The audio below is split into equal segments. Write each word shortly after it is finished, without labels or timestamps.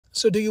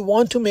So do you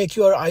want to make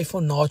your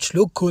iPhone notch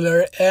look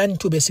cooler and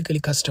to basically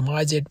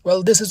customize it?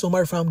 Well, this is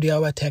Umar from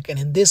DIY Tech, and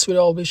in this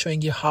video I'll be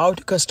showing you how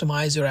to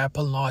customize your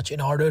Apple notch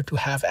in order to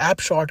have app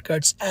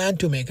shortcuts and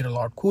to make it a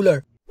lot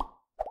cooler.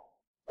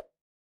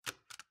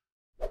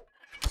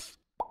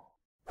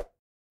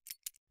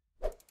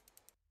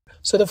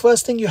 So the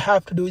first thing you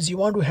have to do is you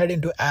want to head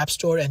into App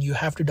Store and you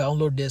have to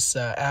download this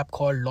app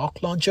called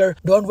Lock Launcher.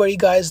 Don't worry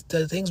guys,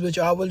 the things which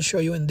I will show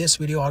you in this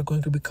video are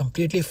going to be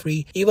completely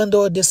free. Even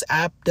though this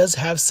app does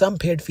have some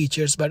paid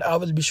features, but I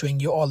will be showing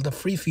you all the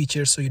free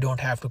features so you don't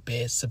have to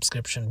pay a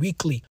subscription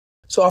weekly.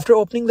 So after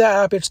opening the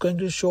app, it's going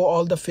to show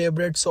all the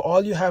favorites. So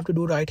all you have to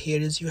do right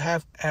here is you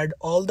have add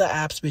all the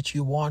apps which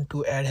you want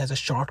to add as a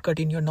shortcut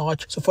in your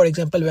notch. So for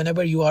example,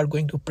 whenever you are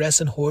going to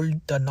press and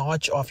hold the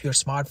notch of your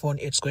smartphone,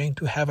 it's going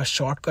to have a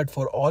shortcut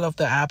for all of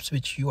the apps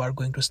which you are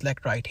going to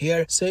select right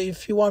here. So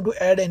if you want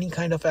to add any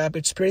kind of app,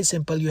 it's pretty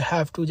simple. You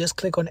have to just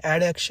click on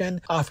add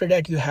action. After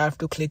that, you have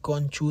to click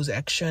on choose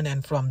action,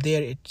 and from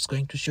there it's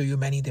going to show you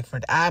many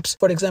different apps.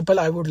 For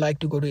example, I would like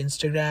to go to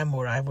Instagram,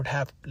 or I would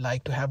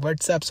like to have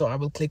WhatsApp. So I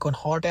will click on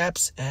hot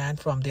apps, and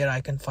from there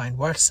I can find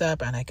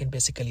WhatsApp and I can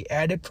basically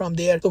add it from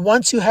there. So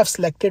once you have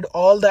selected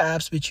all the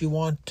apps which you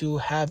want to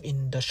have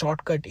in the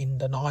shortcut in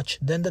the notch,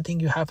 then the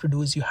thing you have to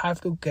do is you have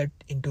to get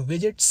into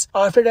widgets.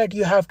 After that,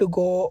 you have to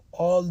go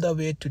all the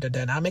way to the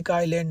dynamic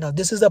island. Now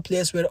this is the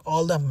place where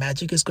all the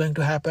magic is going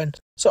to happen.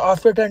 So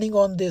after turning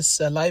on this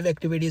live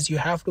activities, you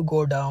have to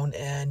go down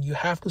and you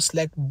have to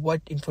select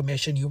what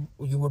information you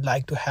would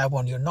like to have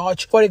on your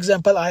notch. For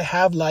example, I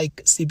have like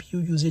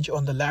CPU usage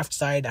on the left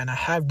side and I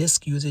have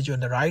disk usage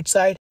on the right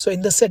side. So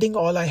in the setting,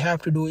 all I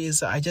have to do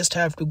is I just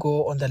have to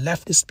go on the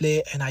left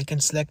display and I can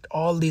select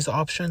all these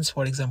options.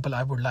 For example,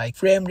 I would like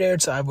frame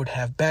rates, I would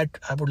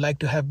like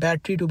to have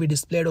battery to be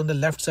displayed on the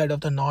left side of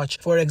the notch.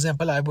 For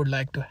example, I would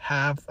like to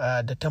have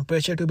the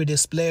temperature to be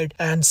displayed,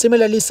 and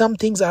similarly some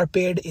things are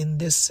paid in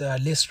this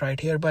list right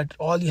here, but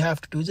all you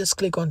have to do, just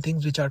click on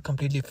things which are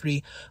completely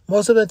free.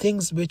 Most of the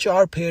things which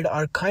are paid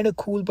are kind of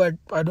cool, but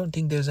I don't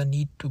think there's a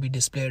need to be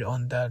displayed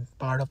on that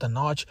part of the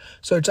notch.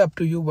 So it's up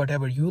to you,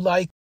 whatever you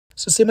like.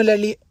 So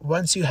similarly,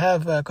 once you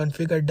have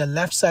configured the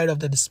left side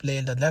of the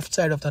display, the left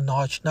side of the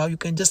notch, now you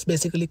can just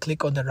basically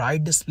click on the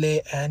right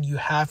display and you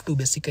have to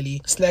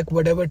basically select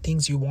whatever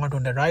things you want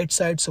on the right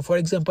side. So for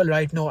example,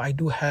 right now I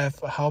do have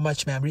how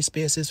much memory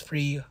space is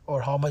free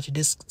or how much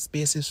disk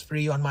space is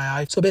free on my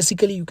iPhone. So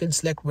basically you can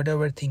select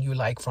whatever thing you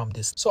like from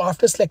this. So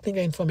after selecting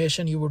the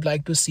information you would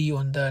like to see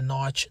on the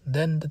notch,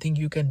 then the thing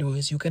you can do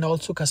is you can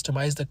also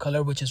customize the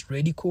color, which is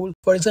really cool.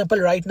 For example,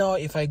 right now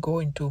if I go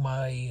into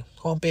my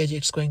homepage,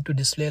 it's going to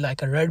display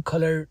like a red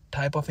color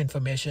type of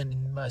information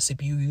in my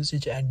CPU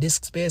usage and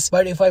disk space.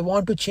 But if I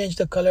want to change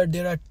the color,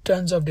 there are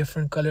tons of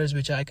different colors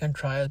which I can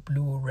try: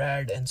 blue,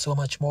 red, and so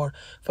much more.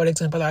 For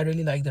example, I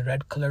really like the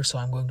red color, so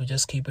I'm going to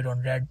just keep it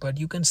on red, but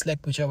you can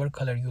select whichever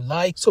color you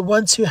like. So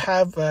once you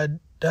have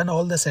done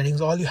all the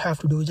settings, all you have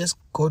to do is just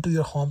go to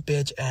your home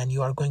page and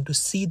you are going to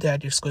see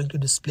that it's going to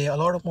display a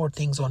lot of more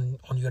things on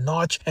your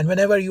notch. And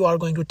whenever you are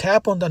going to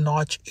tap on the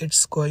notch,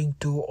 it's going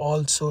to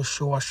also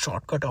show a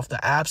shortcut of the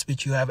apps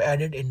which you have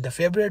added in the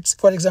favorites.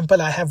 For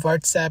example, I have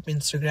WhatsApp,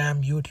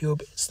 Instagram,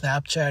 YouTube,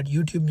 Snapchat,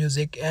 YouTube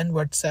Music, and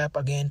WhatsApp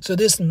again. So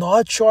this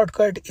notch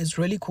shortcut is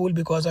really cool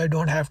because I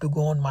don't have to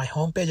go on my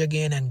home page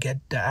again and get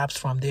the apps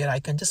from there. I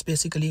can just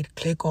basically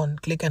click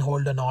and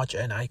hold the notch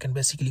and I can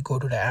basically go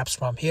to the apps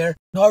from here.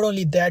 Not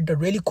only that, the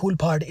really cool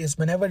part is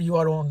whenever you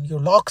are on your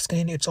lock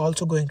screen, it's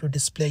also going to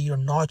display your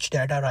notch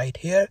data right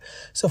here.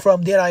 So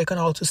from there I can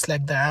also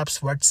select the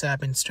apps, WhatsApp,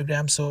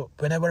 Instagram. So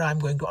whenever I'm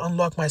going to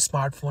unlock my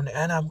smartphone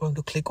and I'm going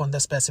to click on the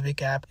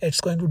specific app,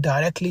 it's going to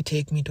directly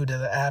take me to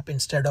the app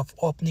instead of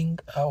opening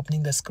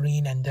the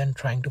screen and then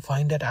trying to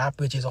find that app,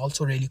 which is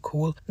also really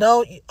cool.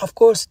 Now of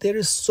course there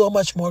is so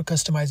much more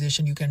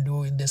customization you can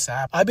do in this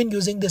app. I've been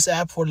using this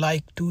app for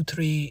like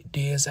 2-3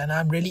 days and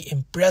I'm really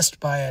impressed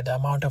by the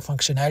amount of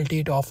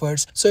functionality it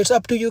offers. So it's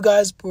up to you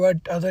guys what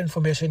other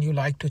information you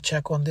like to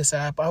check on this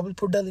app. I will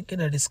put the link in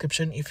the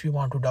description if you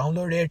want to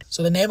download it.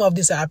 So the name of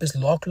this app is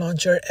Lock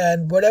Launcher,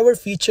 and whatever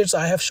features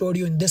I have showed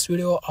you in this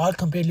video are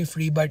completely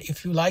free. But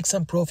if you like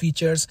some pro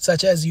features,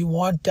 such as you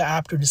want the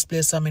app to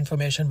display some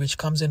information which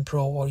comes in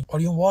pro, or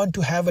you want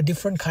to have a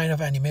different kind of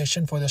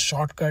animation for the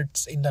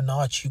shortcuts in the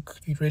notch,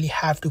 you really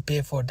have to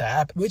pay for the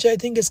app, which I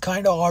think is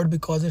kind of odd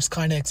because it's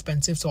kind of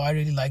expensive. So I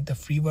really like the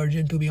free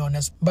version, to be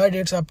honest, but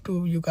it's up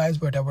to you guys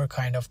whatever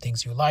kind of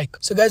things you like.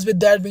 So guys, with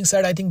that being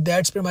said, I think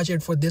that's pretty much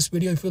it for this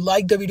video. If you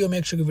like the video,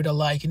 make sure to give it a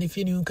like, and if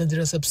you're new,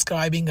 consider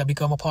subscribing and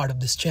become a part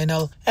of this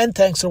channel. And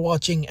thanks for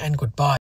watching, and goodbye.